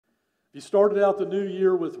If you started out the new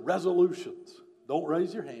year with resolutions, don't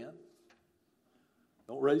raise your hand.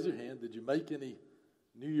 Don't raise your hand. Did you make any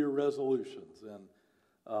New Year resolutions? And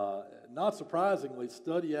not surprisingly,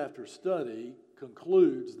 study after study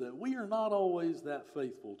concludes that we are not always that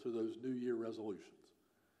faithful to those New Year resolutions.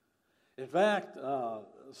 In fact,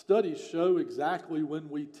 studies show exactly when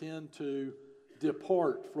we tend to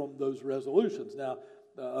depart from those resolutions. Now,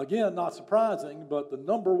 again, not surprising, but the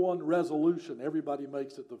number one resolution everybody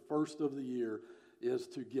makes at the first of the year is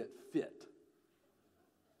to get fit,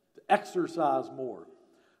 to exercise more.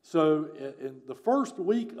 So in the first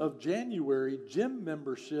week of January, gym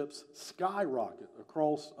memberships skyrocket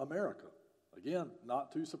across America. Again,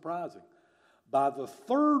 not too surprising. By the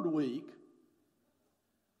third week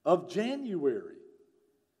of January,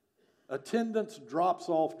 attendance drops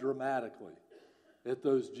off dramatically at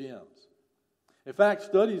those gyms. In fact,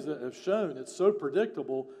 studies have shown it's so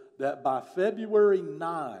predictable that by February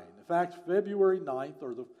 9, in fact, February 9th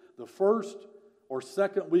or the first or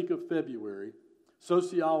second week of February,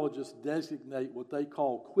 sociologists designate what they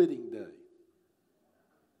call quitting day.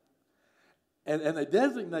 And they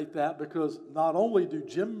designate that because not only do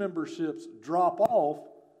gym memberships drop off,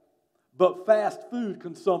 but fast food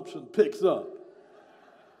consumption picks up.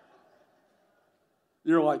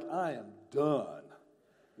 You're like, I am done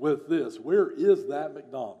with this. Where is that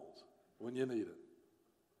McDonald's when you need it?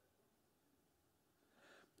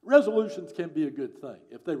 Resolutions can be a good thing.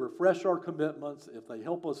 If they refresh our commitments, if they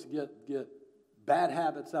help us get bad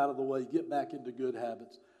habits out of the way, get back into good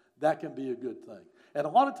habits, that can be a good thing. And a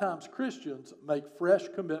lot of times Christians make fresh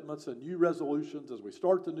commitments and new resolutions as we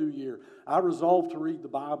start the new year. I resolve to read the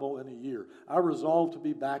Bible in a year. I resolve to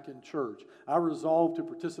be back in church. I resolve to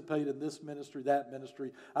participate in this ministry, that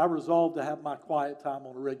ministry. I resolve to have my quiet time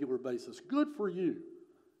on a regular basis. Good for you.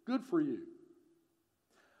 Good for you.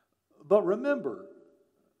 But remember,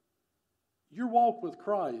 your walk with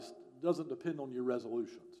Christ doesn't depend on your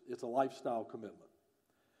resolutions. It's a lifestyle commitment.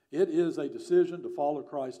 It is a decision to follow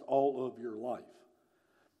Christ all of your life.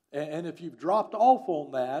 And if you've dropped off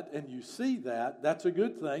on that and you see that, that's a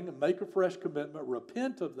good thing. Make a fresh commitment.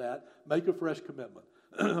 Repent of that. Make a fresh commitment.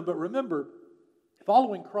 But remember,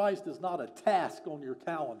 following Christ is not a task on your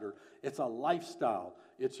calendar. It's a lifestyle.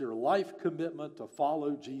 It's your life commitment to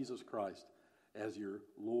follow Jesus Christ as your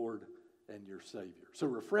Lord and your Savior. So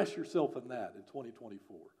refresh yourself in that in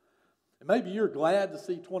 2024. And maybe you're glad to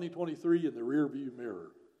see 2023 in the rearview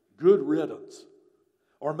mirror. Good riddance.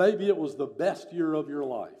 Or maybe it was the best year of your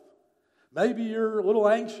life. Maybe you're a little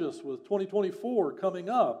anxious with 2024 coming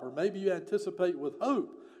up, or maybe you anticipate with hope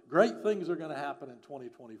great things are going to happen in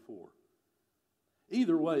 2024.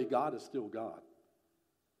 Either way, God is still God.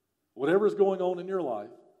 Whatever is going on in your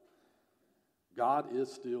life, God is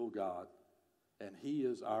still God, and He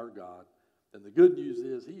is our God. And the good news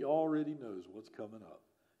is He already knows what's coming up.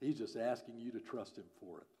 He's just asking you to trust Him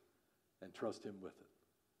for it and trust Him with it,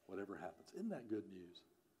 whatever happens. Isn't that good news?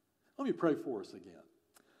 Let me pray for us again.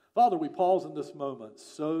 Father, we pause in this moment,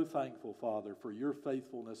 so thankful, Father, for your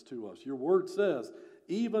faithfulness to us. Your word says,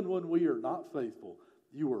 even when we are not faithful,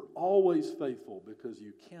 you are always faithful because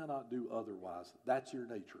you cannot do otherwise. That's your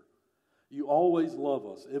nature. You always love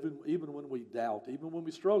us, even when we doubt, even when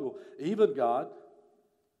we struggle. Even, God,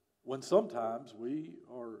 when sometimes we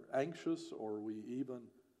are anxious or we even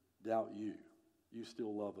doubt you. You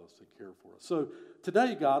still love us and care for us. So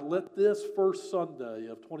today, God, let this first Sunday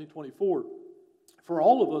of 2024 for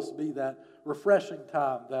all of us be that refreshing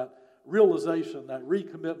time, that realization, that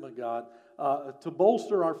recommitment, God, to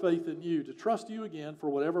bolster our faith in you, to trust you again for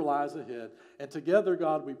whatever lies ahead. And together,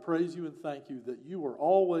 God, we praise you and thank you that you are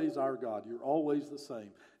always our God. You're always the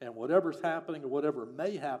same. And whatever's happening or whatever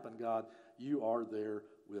may happen, God, you are there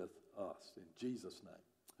with us. In Jesus'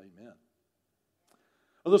 name, amen.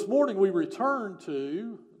 Well, this morning we return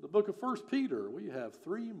to the book of 1 Peter. We have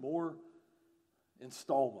 3 more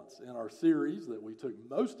installments in our series that we took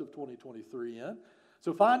most of 2023 in.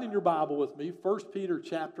 So find in your Bible with me 1 Peter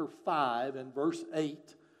chapter 5 and verse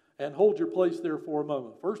 8, and hold your place there for a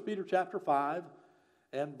moment. 1 Peter chapter 5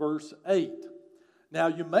 and verse 8. Now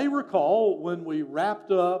you may recall when we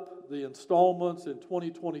wrapped up the installments in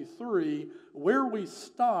 2023, where we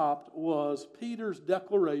stopped was Peter's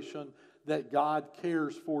declaration that God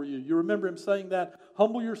cares for you. You remember him saying that?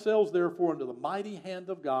 Humble yourselves, therefore, under the mighty hand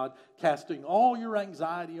of God, casting all your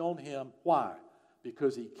anxiety on Him. Why?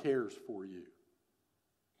 Because He cares for you.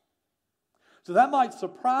 So that might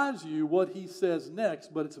surprise you what he says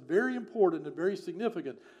next, but it's very important and very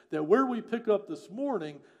significant that where we pick up this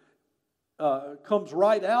morning comes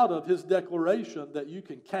right out of his declaration that you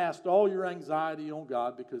can cast all your anxiety on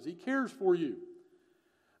God because He cares for you.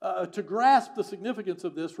 To grasp the significance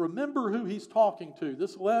of this, remember who he's talking to.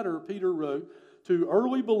 This letter Peter wrote to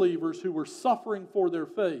early believers who were suffering for their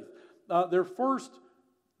faith. Their first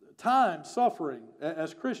time suffering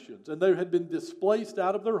as Christians, and they had been displaced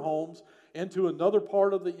out of their homes into another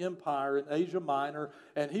part of the empire in Asia Minor,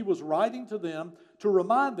 and he was writing to them to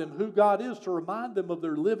remind them who God is, to remind them of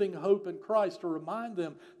their living hope in Christ, to remind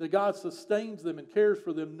them that God sustains them and cares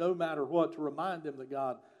for them no matter what, to remind them that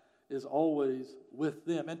God is always with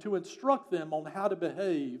them, and to instruct them on how to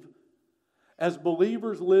behave as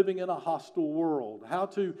believers living in a hostile world, how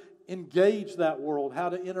to engage that world, how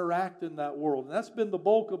to interact in that world. And that's been the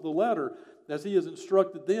bulk of the letter as he has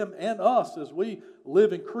instructed them and us as we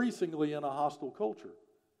live increasingly in a hostile culture.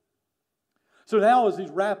 So now as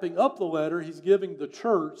he's wrapping up the letter, he's giving the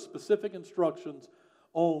church specific instructions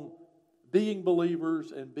on being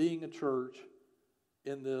believers and being a church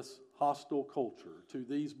in this hostile culture to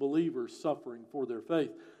these believers suffering for their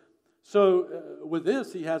faith. So with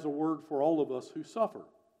this, he has a word for all of us who suffer.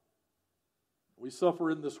 We suffer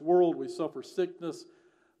in this world. We suffer sickness,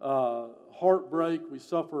 heartbreak. We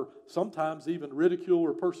suffer sometimes even ridicule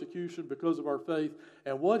or persecution because of our faith.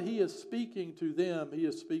 And what he is speaking to them, he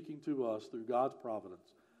is speaking to us through God's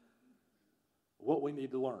providence. What we need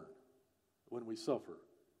to learn when we suffer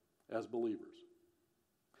as believers.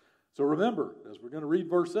 So remember, as we're going to read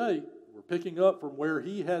verse 8, we're picking up from where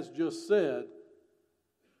he has just said,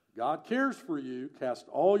 God cares for you. Cast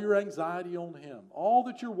all your anxiety on him. All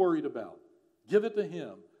that you're worried about, give it to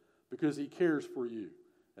him because he cares for you.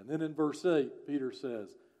 And then in verse 8, Peter says,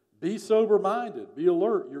 be sober-minded, be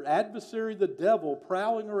alert. Your adversary, the devil, is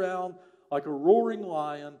prowling around like a roaring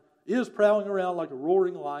lion,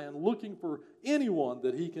 looking for anyone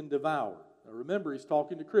that he can devour. Now remember, he's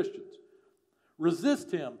talking to Christians.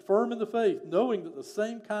 Resist him, firm in the faith, knowing that the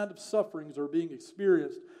same kind of sufferings are being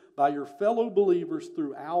experienced by your fellow believers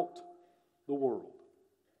throughout the world.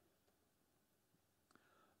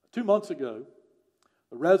 2 months ago,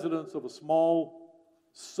 the residents of a small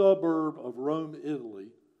suburb of Rome, Italy,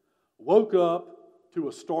 woke up to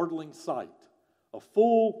a startling sight: a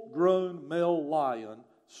full-grown male lion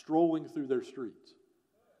strolling through their streets.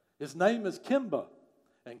 His name is Kimba,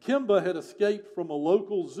 and Kimba had escaped from a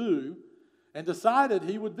local zoo and decided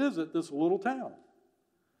he would visit this little town.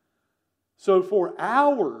 So for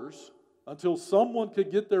hours, until someone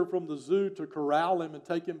could get there from the zoo to corral him and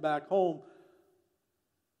take him back home,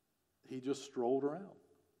 he just strolled around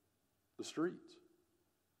the streets.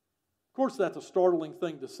 Of course, that's a startling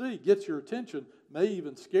thing to see, gets your attention, may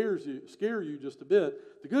even scare you just a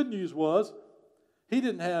bit. The good news was he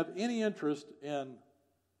didn't have any interest in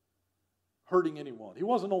hurting anyone. He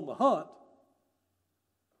wasn't on the hunt.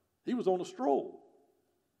 He was on a stroll,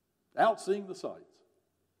 out seeing the sights.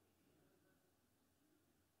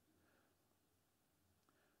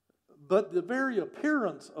 But the very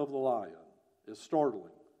appearance of the lion is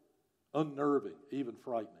startling, unnerving, even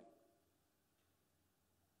frightening.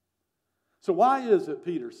 So why is it,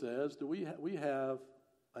 Peter says, do we have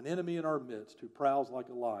an enemy in our midst who prowls like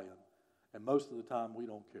a lion, and most of the time we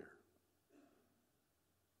don't care?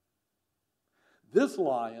 This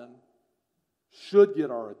lion should get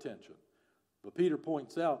our attention. But Peter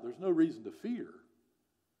points out there's no reason to fear.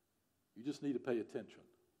 You just need to pay attention.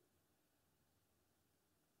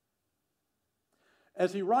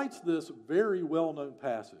 As he writes this very well-known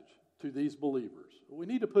passage to these believers, we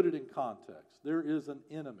need to put it in context. There is an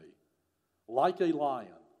enemy, like a lion,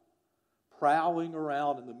 prowling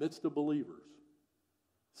around in the midst of believers,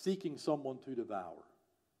 seeking someone to devour.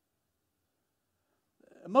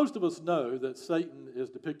 Most of us know that Satan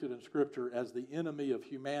is depicted in Scripture as the enemy of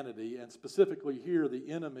humanity, and specifically here,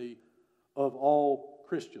 the enemy of all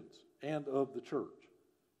Christians and of the church.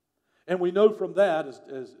 And we know from that,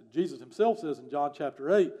 as Jesus himself says in John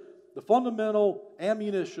chapter 8, the fundamental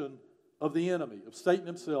ammunition of the enemy, of Satan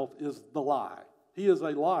himself, is the lie. He is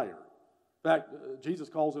a liar. In fact, Jesus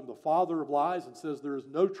calls him the father of lies and says there is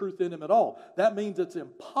no truth in him at all. That means it's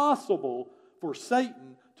impossible for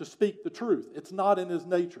Satan to speak the truth. It's not in his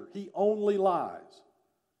nature. He only lies.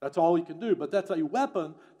 That's all he can do. But that's a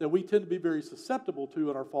weapon that we tend to be very susceptible to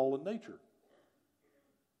in our fallen nature.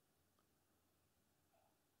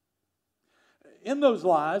 In those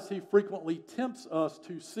lies, he frequently tempts us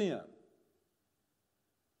to sin.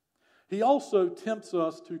 He also tempts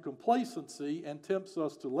us to complacency and tempts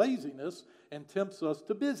us to laziness and tempts us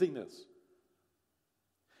to busyness.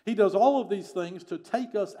 He does all of these things to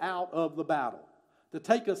take us out of the battle,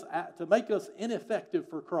 to make us ineffective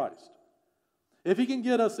for Christ. If he can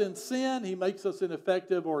get us in sin, he makes us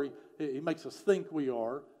ineffective, or he makes us think we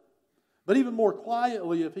are. But even more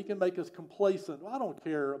quietly, if he can make us complacent, well, I don't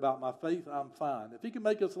care about my faith, I'm fine. If he can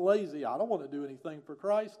make us lazy, I don't want to do anything for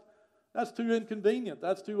Christ. That's too inconvenient.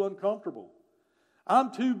 That's too uncomfortable.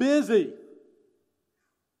 I'm too busy.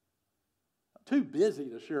 I'm too busy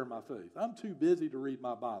to share my faith. I'm too busy to read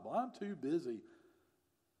my Bible. I'm too busy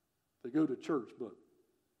to go to church, but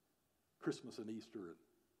Christmas and Easter and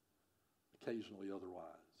occasionally otherwise.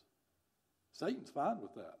 Satan's fine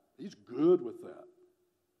with that. He's good with that.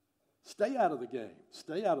 Stay out of the game.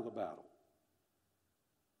 Stay out of the battle.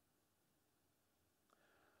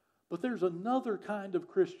 But there's another kind of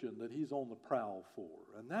Christian that he's on the prowl for,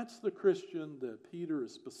 and that's the Christian that Peter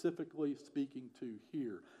is specifically speaking to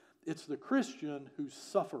here. It's the Christian who's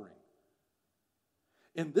suffering.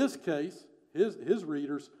 In this case, his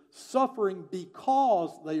readers, suffering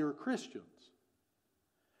because they are Christians.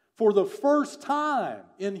 For the first time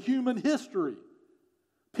in human history,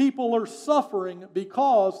 people are suffering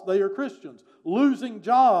because they are Christians. Losing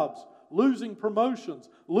jobs, losing promotions,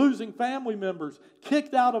 losing family members,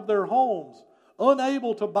 kicked out of their homes,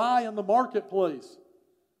 unable to buy in the marketplace.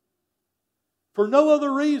 For no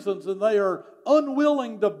other reasons than they are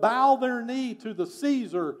unwilling to bow their knee to the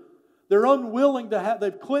Caesar. They're unwilling to have,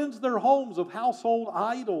 they've cleansed their homes of household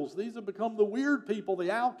idols. These have become the weird people,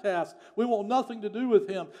 the outcasts. We want nothing to do with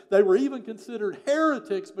him. They were even considered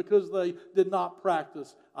heretics because they did not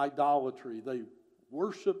practice idolatry. They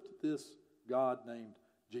worshiped this God named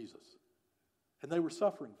Jesus. And they were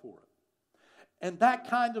suffering for it. And that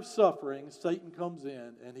kind of suffering, Satan comes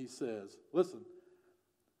in and he says, listen,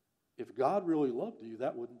 if God really loved you,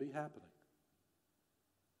 that wouldn't be happening.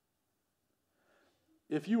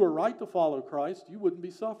 If you were right to follow Christ, you wouldn't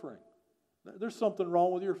be suffering. There's something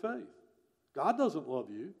wrong with your faith. God doesn't love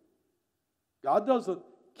you. God doesn't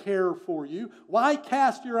care for you. Why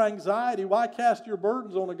cast your anxiety? Why cast your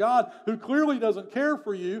burdens on a God who clearly doesn't care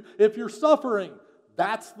for you if you're suffering?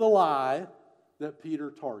 That's the lie that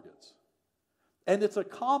Peter targets. And it's a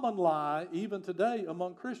common lie even today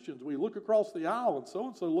among Christians. We look across the aisle and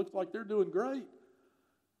so looks like they're doing great.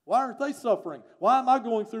 Why aren't they suffering? Why am I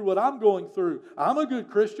going through what I'm going through? I'm a good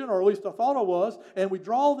Christian, or at least I thought I was, and we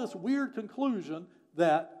draw this weird conclusion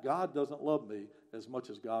that God doesn't love me as much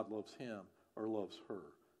as God loves him or loves her.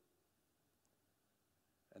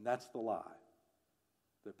 And that's the lie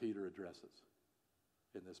that Peter addresses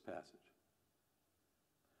in this passage.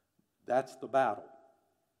 That's the battle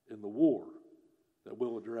in the war that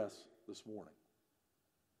we'll address this morning.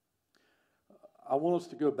 I want us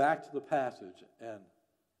to go back to the passage and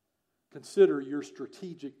consider your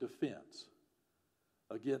strategic defense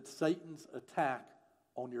against Satan's attack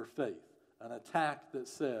on your faith. An attack that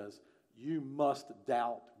says you must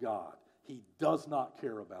doubt God. He does not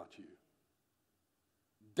care about you.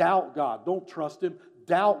 Doubt God. Don't trust him.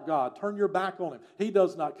 Doubt God. Turn your back on him. He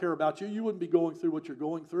does not care about you. You wouldn't be going through what you're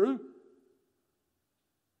going through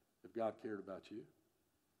if God cared about you.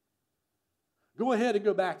 Go ahead and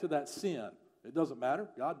go back to that sin. It doesn't matter.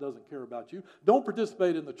 God doesn't care about you. Don't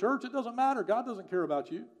participate in the church. It doesn't matter. God doesn't care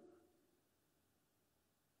about you.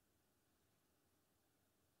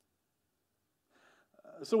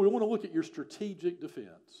 So we want to look at your strategic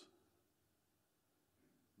defense.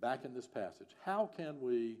 Back in this passage, how can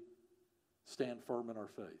we stand firm in our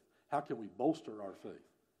faith? How can we bolster our faith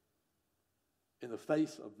in the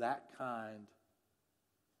face of that kind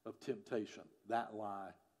of temptation, that lie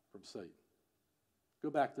from Satan? Go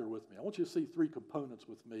back there with me. I want you to see three components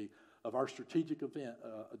with me of our strategic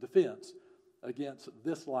defense against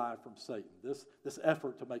this lie from Satan, this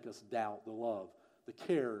effort to make us doubt the love, the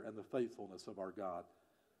care, and the faithfulness of our God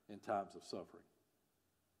in times of suffering.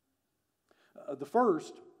 The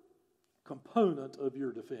first component of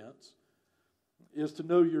your defense is to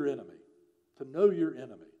know your enemy. To know your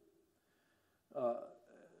enemy.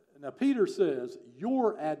 Now, Peter says,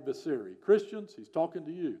 your adversary. Christians, he's talking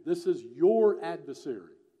to you. This is your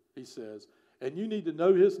adversary, he says. And you need to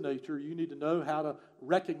know his nature. You need to know how to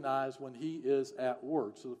recognize when he is at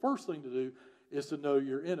work. So the first thing to do is to know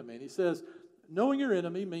your enemy. And he says, knowing your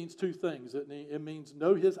enemy means two things. It means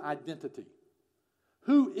know his identity.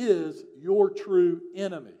 Who is your true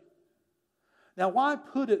enemy? Now, why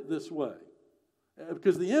put it this way?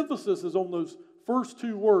 Because the emphasis is on those first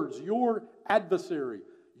two words, your adversary.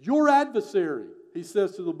 Your adversary, he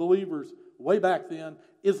says to the believers way back then,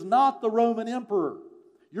 is not the Roman emperor.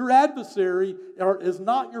 Your adversary is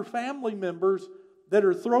not your family members that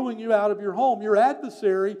are throwing you out of your home. Your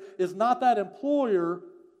adversary is not that employer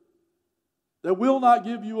that will not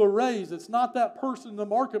give you a raise. It's not that person in the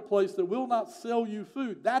marketplace that will not sell you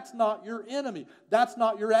food. That's not your enemy. That's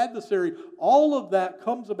not your adversary. All of that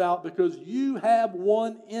comes about because you have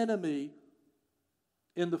one enemy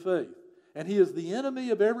in the faith. And he is the enemy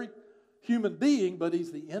of every human being, but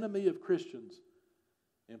he's the enemy of Christians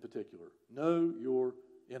in particular. Know your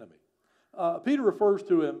enemy. Peter refers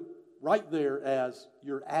to him right there as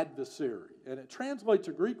your adversary. And it translates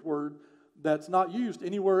a Greek word that's not used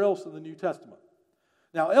anywhere else in the New Testament.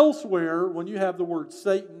 Now, elsewhere, when you have the word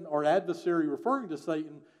Satan or adversary referring to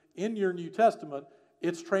Satan in your New Testament,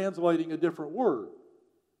 it's translating a different word.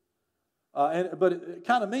 But it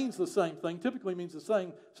kind of means the same thing, typically means the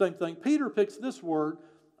same thing. Peter picks this word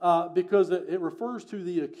because it refers to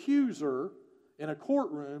the accuser in a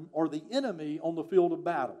courtroom or the enemy on the field of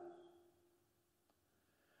battle.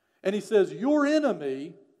 And he says, your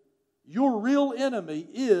enemy, your real enemy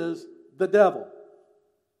is the devil.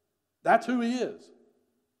 That's who he is.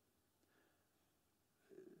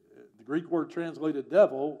 The Greek word translated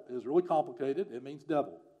devil is really complicated. It means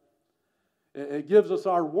devil. It gives us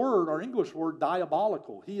our word, our English word,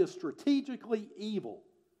 diabolical. He is strategically evil.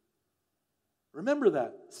 Remember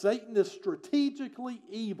that. Satan is strategically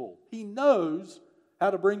evil. He knows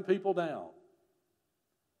how to bring people down.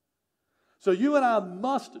 So you and I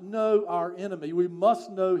must know our enemy. We must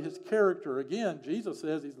know his character. Again, Jesus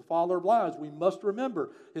says he's the father of lies. We must remember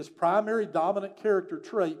his primary dominant character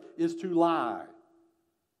trait is to lie.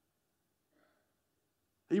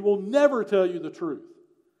 He will never tell you the truth.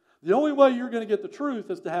 The only way you're going to get the truth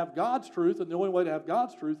is to have God's truth, and the only way to have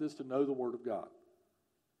God's truth is to know the Word of God.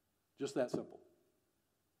 Just that simple.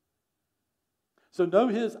 So know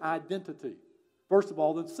his identity, first of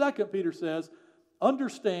all. Then second, Peter says,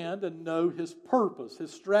 understand and know his purpose,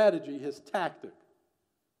 his strategy, his tactic.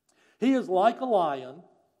 He is like a lion,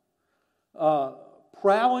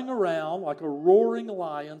 prowling around like a roaring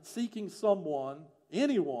lion, seeking someone,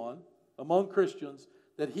 anyone among Christians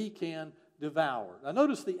that he can devour. Now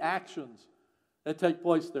notice the actions that take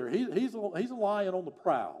place there. He's a lion on the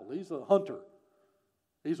prowl. He's a hunter.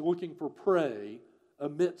 He's looking for prey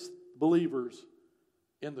amidst believers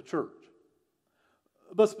in the church.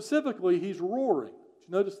 But specifically, he's roaring. Did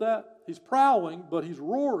you notice that? He's prowling, but he's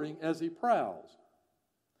roaring as he prowls.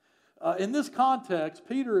 In this context,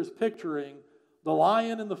 Peter is picturing the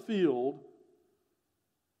lion in the field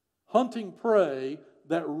hunting prey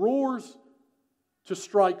that roars to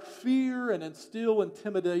strike fear and instill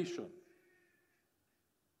intimidation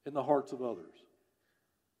in the hearts of others.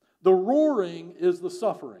 The roaring is the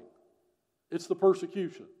suffering. It's the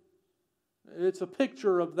persecution. It's a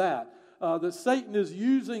picture of that. That Satan is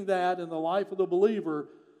using that in the life of the believer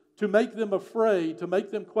to make them afraid, to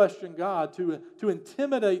make them question God, to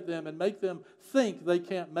intimidate them and make them think they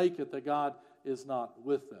can't make it, that God is not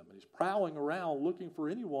with them. And he's prowling around looking for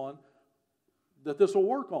anyone that this will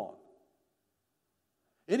work on.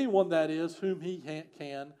 Anyone, that is, whom he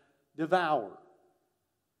can devour.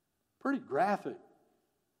 Pretty graphic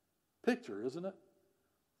picture, isn't it?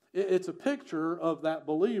 It's a picture of that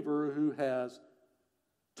believer who has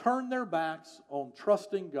turned their backs on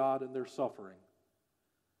trusting God in their suffering,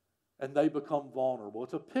 and they become vulnerable.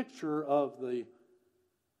 It's a picture of the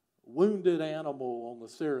wounded animal on the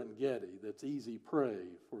Serengeti that's easy prey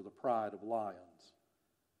for the pride of lions,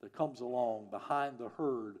 that comes along behind the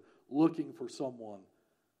herd looking for someone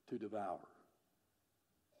to devour.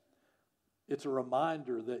 It's a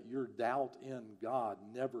reminder that your doubt in God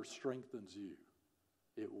never strengthens you.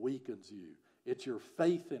 It weakens you. It's your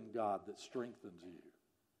faith in God that strengthens you.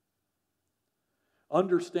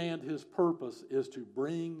 Understand his purpose is to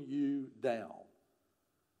bring you down,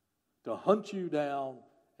 to hunt you down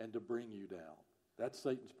and to bring you down. That's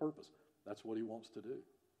Satan's purpose. That's what he wants to do.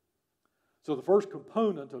 So the first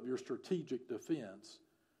component of your strategic defense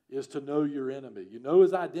is to know your enemy. You know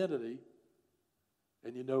his identity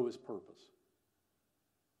and you know his purpose.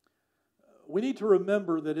 We need to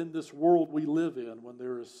remember that in this world we live in, when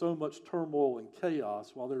there is so much turmoil and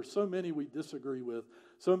chaos, while there are so many we disagree with,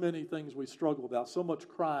 so many things we struggle about, so much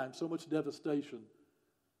crime, so much devastation,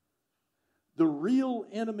 the real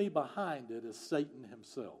enemy behind it is Satan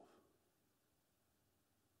himself.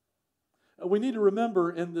 We need to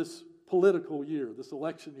remember in this political year, this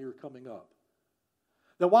election year coming up,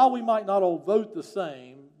 that while we might not all vote the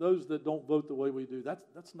same, those that don't vote the way we do,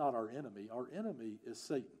 that's not our enemy. Our enemy is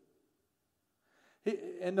Satan.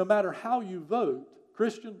 And no matter how you vote,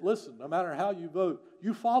 Christian, listen, no matter how you vote,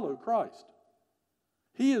 you follow Christ.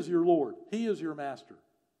 He is your Lord. He is your master.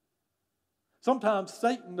 Sometimes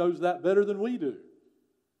Satan knows that better than we do.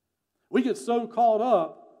 We get so caught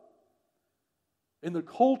up in the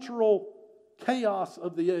cultural chaos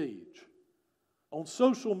of the age, on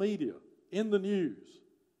social media, in the news.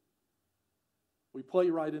 We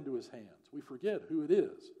play right into his hands. We forget who it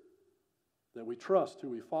is that we trust, who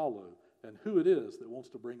we follow, and who it is that wants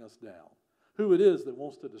to bring us down. who it is that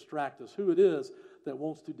wants to distract us, who it is that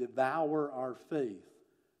wants to devour our faith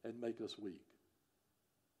and make us weak.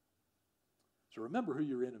 So remember who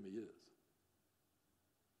your enemy is.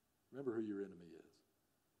 Remember who your enemy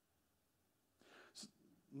is.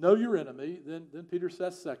 Know your enemy. Then Peter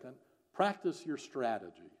says, second, practice your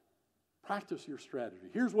strategy. Practice your strategy.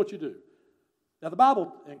 Here's what you do. Now, the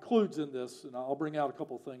Bible includes in this, and I'll bring out a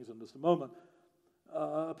couple of things in just a moment.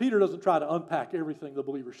 Peter doesn't try to unpack everything the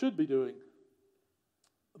believer should be doing,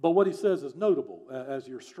 but what he says is notable as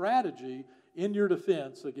your strategy in your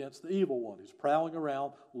defense against the evil one who's prowling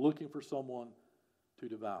around looking for someone to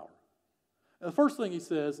devour. And the first thing he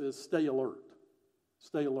says is stay alert.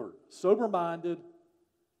 Stay alert. Sober-minded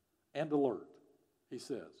and alert, he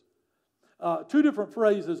says. Two different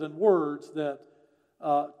phrases and words that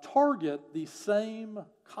target the same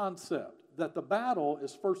concept, that the battle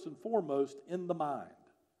is first and foremost in the mind.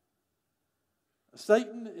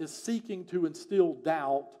 Satan is seeking to instill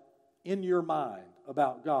doubt in your mind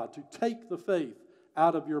about God, to take the faith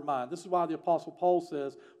out of your mind. This is why the Apostle Paul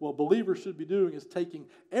says what believers should be doing is taking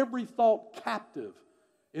every thought captive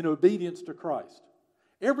in obedience to Christ.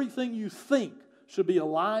 Everything you think should be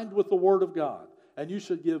aligned with the Word of God, and you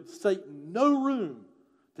should give Satan no room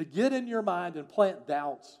to get in your mind and plant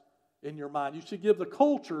doubts in your mind. You should give the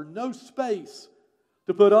culture no space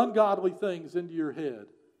to put ungodly things into your head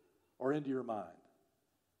or into your mind.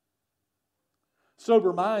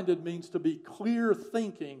 Sober-minded means to be clear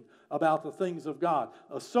thinking about the things of God.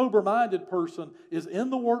 A sober-minded person is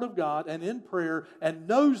in the Word of God and in prayer and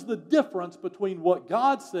knows the difference between what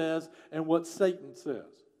God says and what Satan says.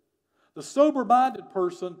 The sober-minded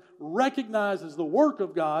person recognizes the work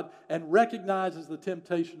of God and recognizes the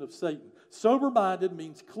temptation of Satan. Sober-minded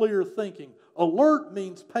means clear thinking. Alert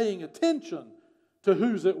means paying attention to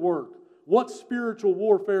who's at work, what spiritual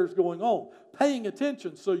warfare is going on. Paying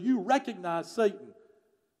attention so you recognize Satan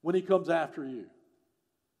when he comes after you.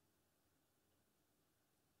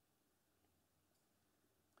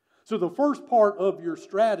 So the first part of your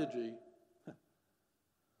strategy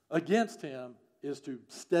against him is to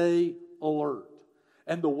stay alert.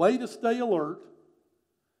 And the way to stay alert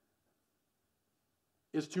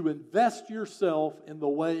is to invest yourself in the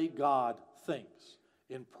way God thinks,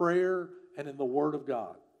 in prayer and in the Word of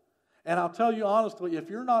God. And I'll tell you honestly, if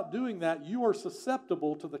you're not doing that, you are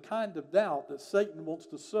susceptible to the kind of doubt that Satan wants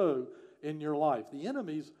to sow in your life. The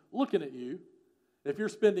enemy's looking at you. If you're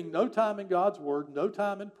spending no time in God's Word, no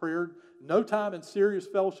time in prayer, no time in serious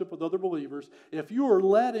fellowship with other believers, if you are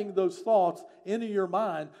letting those thoughts into your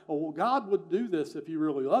mind, oh, well, God would do this if He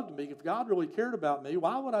really loved me. If God really cared about me,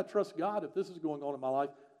 why would I trust God if this is going on in my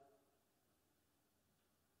life?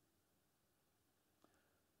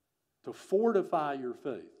 To fortify your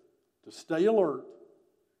faith, to stay alert,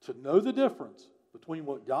 to know the difference between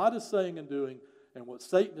what God is saying and doing and what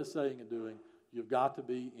Satan is saying and doing, you've got to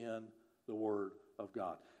be in the Word of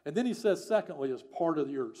God. And then he says, secondly, as part of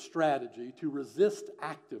your strategy, to resist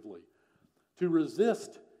actively. To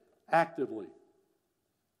resist actively.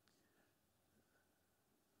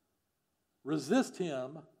 Resist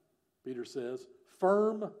him, Peter says,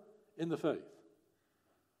 firm in the faith.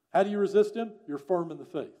 How do you resist him? You're firm in the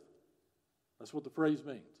faith. That's what the phrase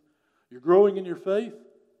means. You're growing in your faith.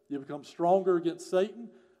 You become stronger against Satan.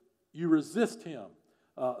 You resist him.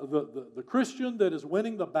 The Christian that is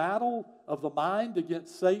winning the battle of the mind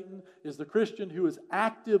against Satan is the Christian who is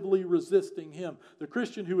actively resisting him. The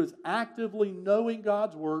Christian who is actively knowing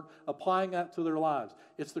God's Word, applying that to their lives.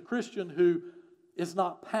 It's the Christian who is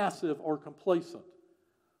not passive or complacent,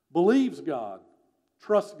 believes God,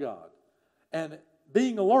 trusts God, and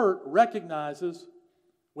being alert recognizes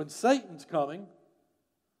when Satan's coming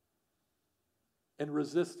and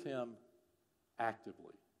resists him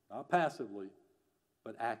actively, not passively,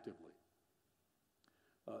 but actively.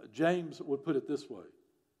 James would put it this way: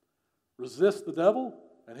 resist the devil,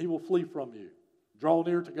 and he will flee from you. Draw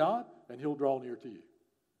near to God, and he'll draw near to you.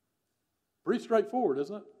 Pretty straightforward,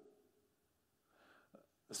 isn't it?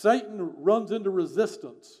 Satan runs into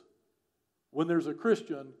resistance when there's a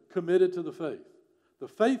Christian committed to the faith. The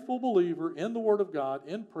faithful believer in the Word of God,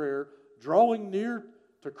 in prayer, drawing near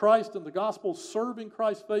to Christ and the gospel, serving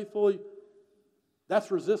Christ faithfully, that's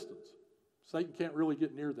resistance. Satan can't really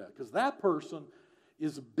get near that because that person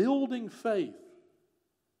is building faith,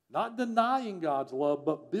 not denying God's love,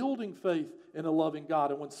 but building faith in a loving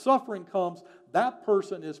God. And when suffering comes, that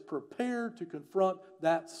person is prepared to confront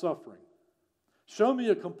that suffering. Show me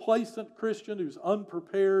a complacent Christian who's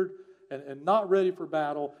unprepared and not ready for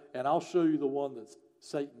battle, and I'll show you the one that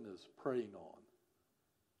Satan is preying on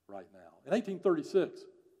right now. In 1836,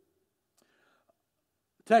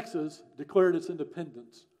 Texas declared its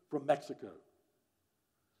independence from Mexico.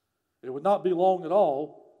 It would not be long at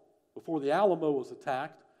all before the Alamo was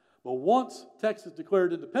attacked, but once Texas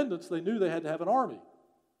declared independence, they knew they had to have an army.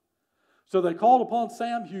 So they called upon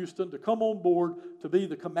Sam Houston to come on board to be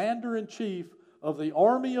the commander-in-chief of the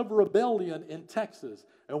Army of Rebellion in Texas.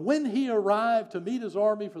 And when he arrived to meet his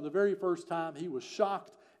army for the very first time, he was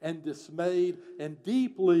shocked and dismayed and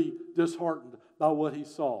deeply disheartened by what he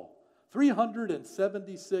saw.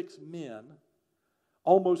 376 men,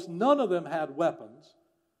 almost none of them had weapons,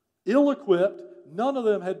 ill-equipped. None of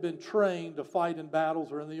them had been trained to fight in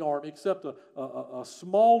battles or in the army, except a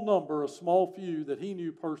small number, a small few that he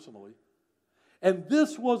knew personally. And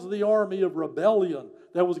this was the army of rebellion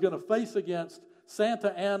that was going to face against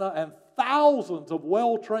Santa Anna and thousands of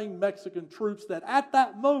well-trained Mexican troops that at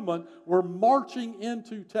that moment were marching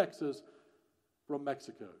into Texas from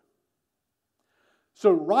Mexico.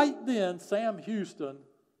 So right then, Sam Houston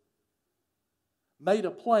made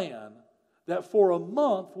a plan that for a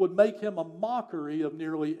month would make him a mockery of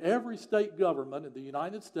nearly every state government in the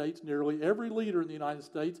United States, nearly every leader in the United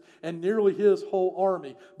States, and nearly his whole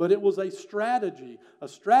army. But it was a strategy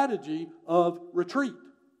of retreat.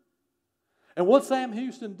 And what Sam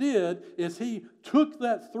Houston did is he took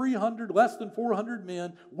that less than 400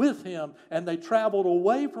 men with him, and they traveled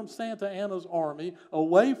away from Santa Anna's army,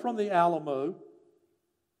 away from the Alamo.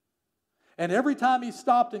 And every time he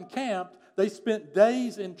stopped and camped, they spent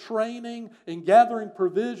days in training, in gathering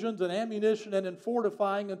provisions and ammunition, and in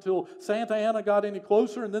fortifying until Santa Anna got any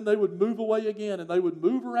closer, and then they would move away again, and they would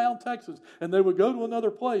move around Texas, and they would go to another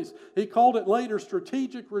place. He called it later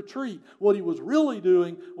strategic retreat. What he was really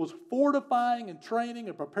doing was fortifying and training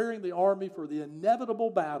and preparing the army for the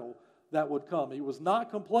inevitable battle that would come. He was not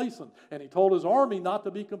complacent, and he told his army not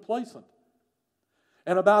to be complacent.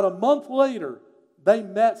 And about a month later, they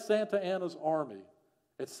met Santa Anna's army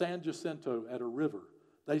at San Jacinto at a river.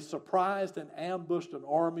 They surprised and ambushed an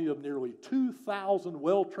army of nearly 2,000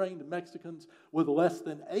 well-trained Mexicans with less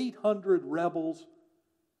than 800 rebels.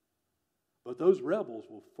 But those rebels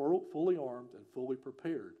were fully armed and fully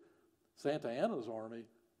prepared. Santa Anna's army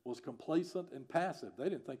was complacent and passive. They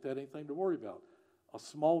didn't think they had anything to worry about. A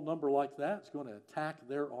small number like that is going to attack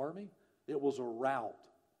their army. It was a rout.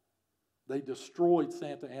 They destroyed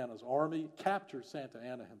Santa Anna's army, captured Santa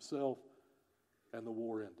Anna himself, and the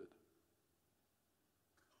war ended.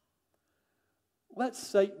 Let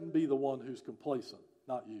Satan be the one who's complacent,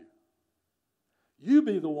 not you. You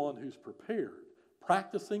be the one who's prepared,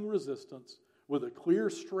 practicing resistance with a clear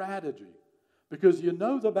strategy, because you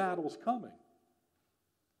know the battle's coming.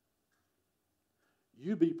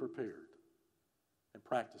 You be prepared and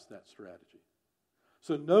practice that strategy.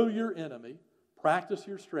 So know your enemy, practice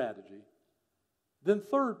your strategy. Then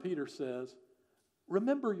third, Peter says,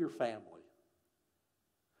 remember your family.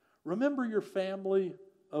 Remember your family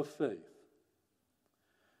of faith.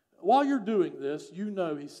 While you're doing this, you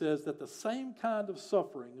know, he says, that the same kind of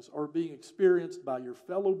sufferings are being experienced by your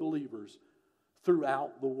fellow believers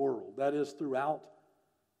throughout the world. That is, throughout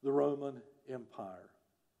the Roman Empire.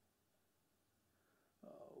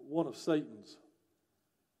 One of Satan's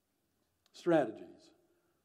strategies